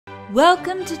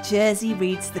Welcome to Jersey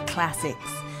Reads the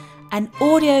Classics, an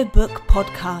audiobook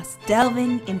podcast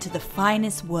delving into the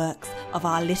finest works of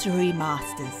our literary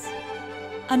masters.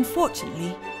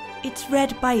 Unfortunately, it's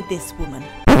read by this woman.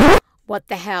 What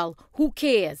the hell? Who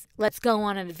cares? Let's go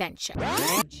on an adventure.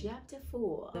 Chapter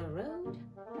 4. The road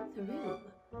through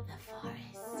the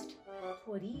forest.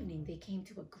 Toward evening, they came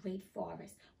to a great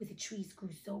forest where the trees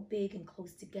grew so big and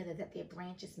close together that their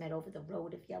branches met over the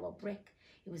road of yellow brick.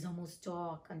 It was almost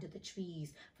dark under the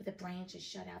trees, for the branches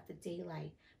shut out the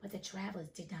daylight. But the travelers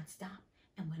did not stop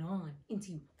and went on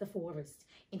into the forest.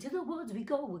 Into the woods we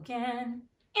go again.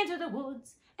 Into the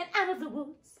woods and out of the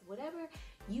woods. Whatever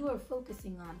you are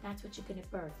focusing on, that's what you're going to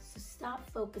birth. So stop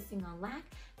focusing on lack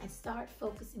and start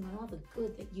focusing on all the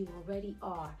good that you already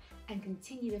are and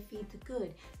continue to feed the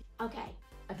good. Okay,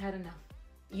 I've had enough.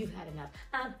 You've had enough.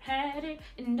 I've had it.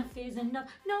 Enough is enough.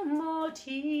 No more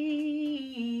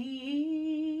tea.